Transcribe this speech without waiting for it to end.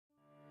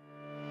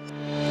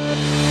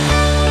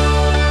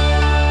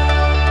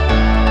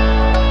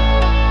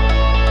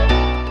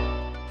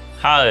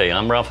Hi,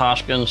 I'm Ralph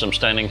Hoskins. I'm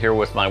standing here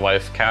with my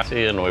wife,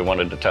 Kathy, and we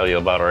wanted to tell you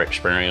about our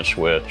experience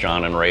with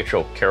John and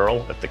Rachel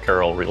Carroll at the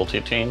Carroll Realty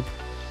Team.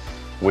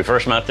 We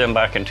first met them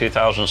back in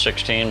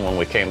 2016 when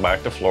we came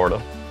back to Florida.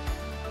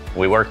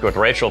 We worked with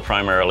Rachel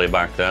primarily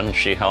back then.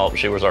 She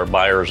was our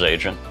buyer's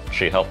agent.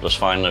 She helped us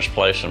find this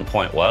place in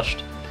Point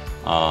West,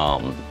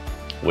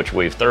 which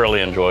we've thoroughly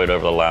enjoyed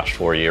over the last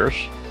 4 years.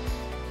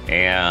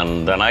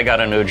 And then I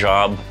got a new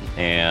job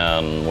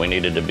and we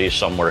needed to be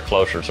somewhere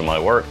closer to my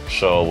work,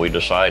 so we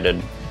decided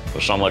it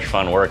was so much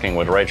fun working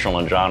with Rachel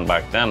and John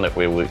back then that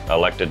we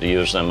elected to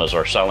use them as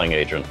our selling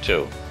agent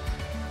too.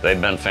 They've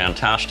been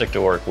fantastic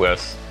to work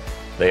with.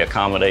 They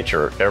accommodate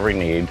your every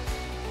need,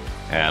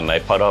 and they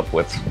put up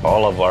with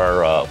all of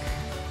our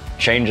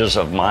changes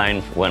of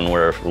mind when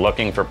we're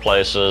looking for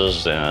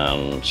places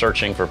and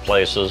searching for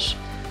places.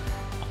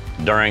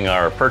 During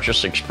our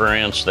purchase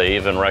experience, they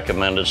even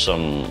recommended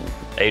some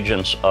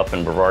agents up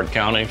in Brevard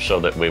County so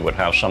that we would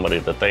have somebody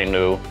that they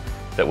knew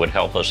that would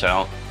help us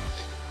out.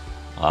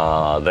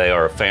 They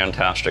are a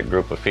fantastic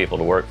group of people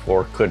to work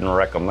for. Couldn't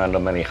recommend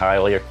them any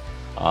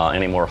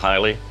more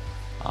highly.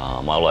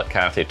 I'll let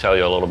Kathy tell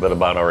you a little bit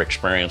about our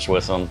experience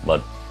with them,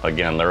 but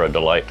again, they're a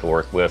delight to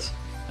work with,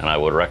 and I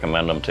would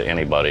recommend them to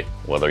anybody,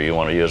 whether you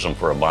want to use them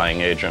for a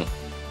buying agent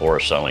or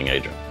a selling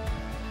agent.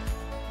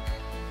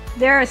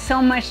 There is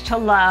so much to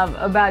love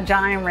about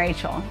John and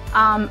Rachel.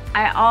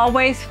 I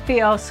always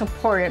feel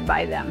supported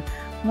by them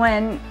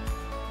when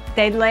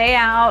they lay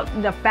out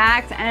the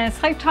facts, and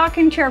it's like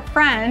talking to your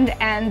friend,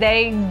 and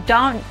they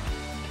don't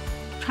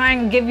try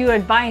and give you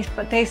advice,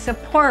 but they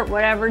support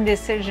whatever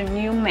decision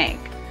you make.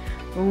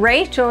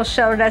 Rachel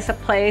showed us a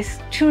place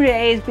 2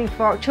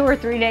 or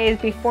 3 days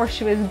before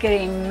she was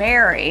getting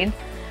married,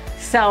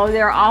 so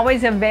they're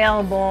always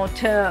available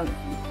to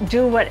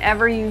do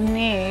whatever you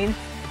need.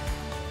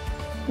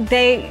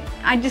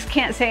 I just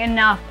can't say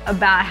enough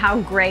about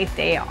how great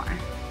they are.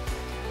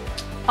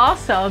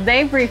 Also,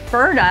 they've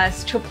referred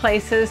us to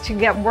places to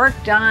get work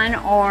done,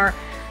 or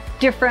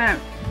different,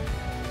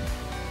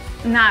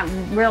 not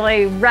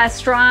really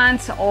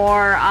restaurants,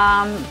 or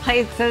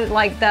places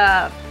like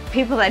the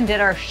people that did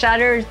our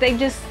shutters.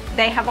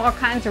 They have all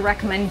kinds of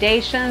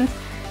recommendations.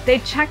 They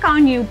check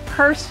on you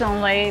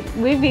personally.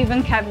 We've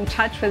even kept in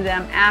touch with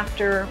them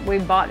after we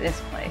bought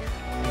this